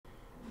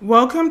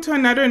Welcome to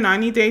another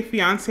 90-Day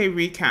Fiance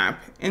recap.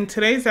 In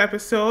today's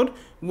episode,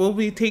 we'll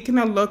be taking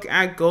a look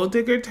at gold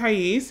digger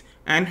Thais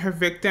and her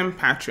victim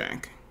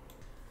Patrick.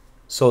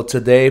 So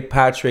today,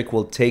 Patrick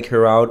will take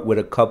her out with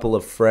a couple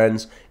of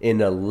friends in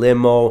a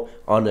limo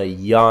on a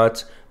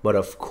yacht. But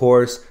of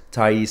course,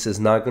 Thais is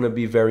not going to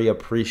be very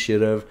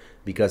appreciative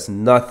because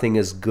nothing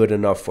is good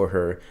enough for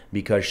her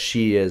because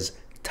she is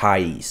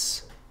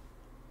Thais.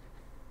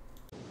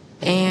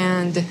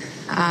 And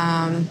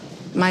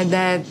my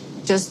dad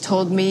just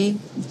told me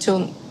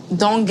to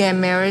don't get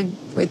married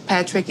with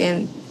Patrick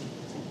and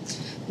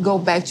go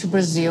back to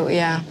Brazil.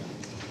 Yeah.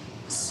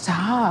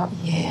 Stop.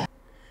 Yeah.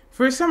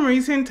 For some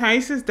reason,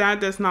 Thais'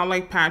 dad does not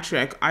like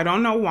Patrick. I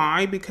don't know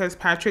why, because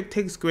Patrick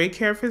takes great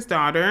care of his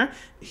daughter.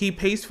 He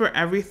pays for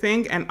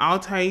everything, and all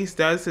Thais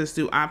does is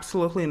do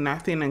absolutely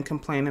nothing and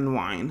complain and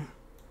whine.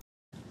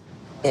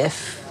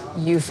 If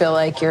you feel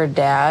like your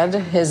dad,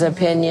 his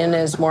opinion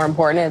is more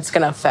important, it's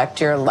going to affect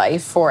your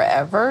life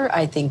forever,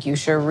 I think you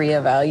should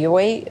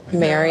reevaluate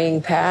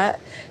marrying Pat.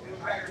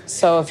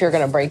 So if you're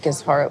going to break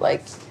his heart,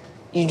 like,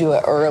 you do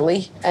it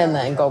early and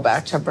then go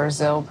back to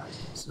Brazil.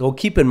 So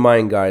keep in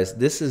mind, guys,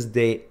 this is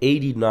day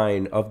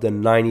 89 of the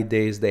 90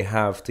 days they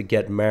have to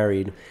get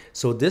married.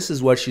 So this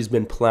is what she's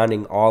been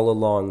planning all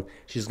along.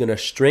 She's going to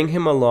string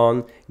him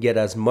along, get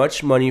as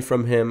much money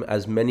from him,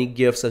 as many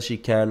gifts as she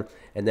can,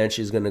 and then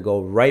she's going to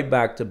go right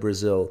back to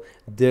Brazil.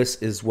 This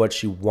is what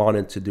she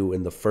wanted to do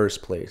in the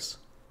first place.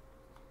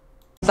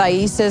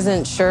 Thais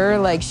isn't sure,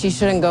 like, she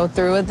shouldn't go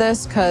through with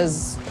this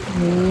because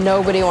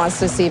nobody wants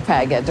to see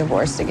Pat get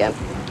divorced again.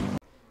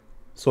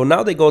 So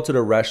now they go to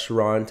the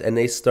restaurant and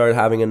they start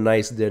having a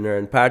nice dinner.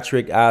 And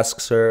Patrick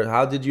asks her,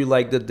 how did you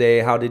like the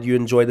day? How did you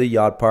enjoy the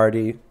yacht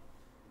party?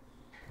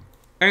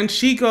 And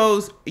she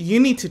goes, "You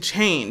need to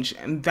change."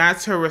 And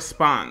that's her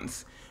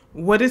response.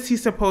 What is he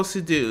supposed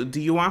to do?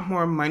 Do you want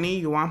more money?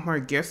 You want more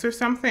gifts or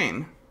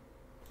something?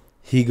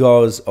 He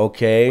goes,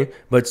 okay,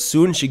 but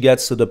soon she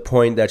gets to the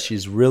point that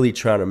she's really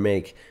trying to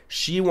make.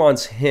 She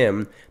wants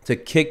him to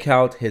kick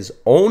out his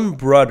own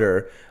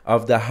brother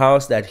of the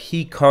house that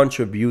he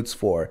contributes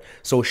for.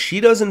 So she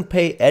doesn't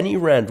pay any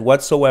rent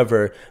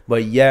whatsoever,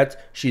 but yet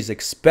she's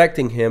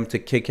expecting him to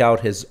kick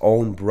out his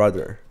own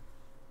brother.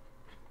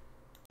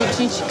 A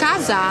gente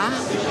casar,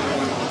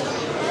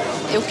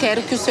 eu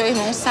quero que o seu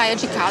irmão saia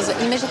de casa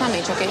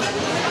imediatamente, ok?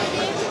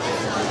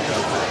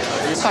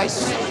 Só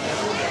isso.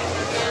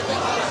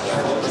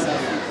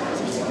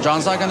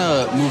 John's not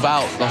gonna move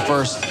out the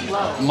first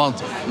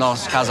month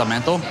nos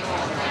casamento.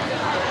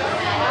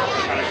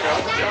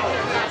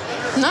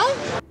 No?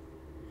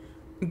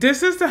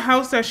 This is the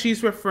house that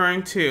she's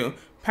referring to.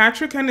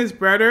 Patrick and his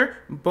brother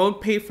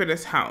both pay for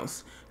this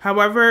house.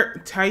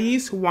 However,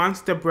 Thais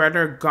wants the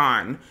brother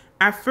gone.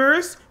 At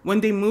first,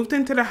 when they moved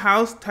into the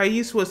house,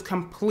 Thais was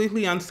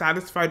completely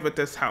unsatisfied with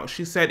this house.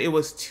 She said it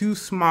was too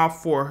small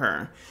for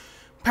her.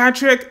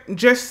 Patrick,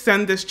 just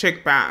send this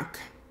chick back.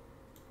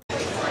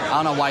 I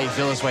don't know why you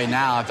feel this way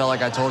now. I felt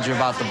like I told you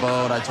about the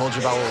boat. I told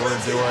you about what we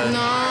were doing. No.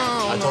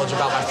 I told you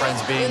about my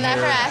friends being You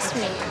never here. asked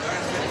me.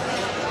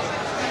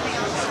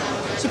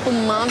 Tipo,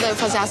 manda eu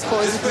fazer as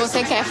coisas que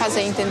você quer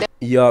fazer, entendeu?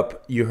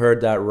 Yup, you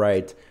heard that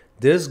right.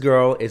 This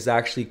girl is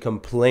actually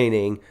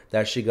complaining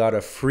that she got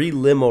a free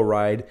limo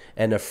ride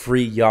and a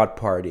free yacht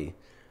party.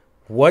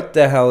 What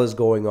the hell is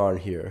going on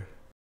here?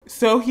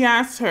 So he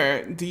asks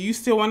her, "Do you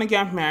still want to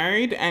get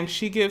married?" And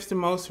she gives the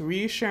most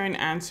reassuring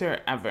answer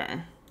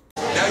ever.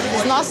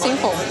 It's not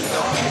simple.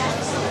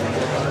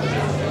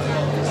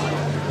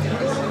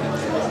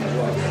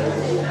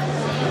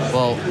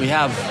 Well, we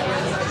have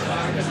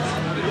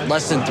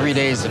less than 3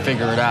 days to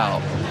figure it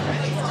out.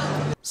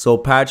 So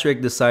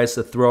Patrick decides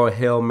to throw a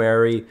Hail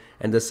Mary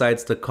and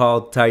decides to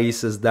call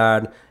Thais'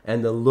 dad,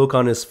 and the look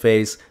on his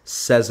face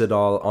says it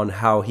all on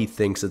how he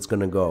thinks it's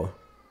gonna go.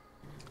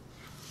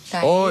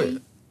 Oi.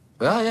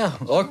 Yeah.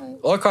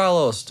 Oi,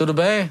 Carlos. Tudo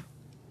bem?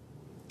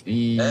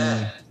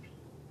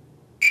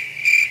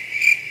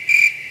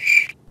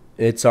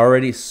 It's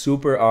already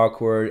super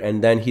awkward,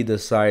 and then he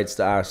decides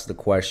to ask the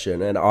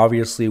question, and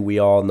obviously we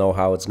all know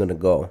how it's gonna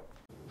go.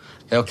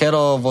 Eu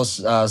quero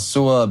a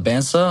sua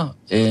bênção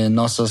em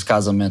nossos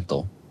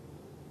casamento.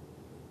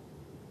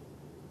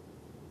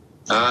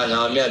 Ah,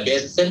 não, minha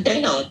bênção você não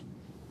tem, não.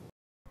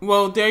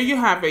 Well, there you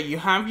have it. You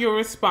have your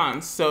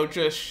response. So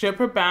just ship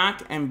her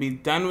back and be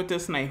done with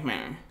this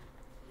nightmare.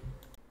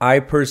 I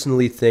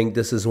personally think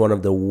this is one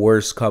of the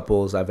worst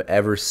couples I've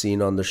ever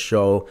seen on the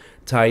show.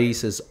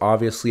 Thais is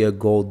obviously a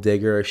gold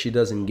digger. She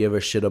doesn't give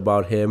a shit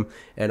about him,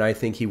 and I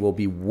think he will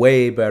be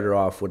way better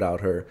off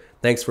without her.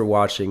 Thanks for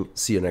watching.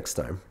 See you next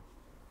time.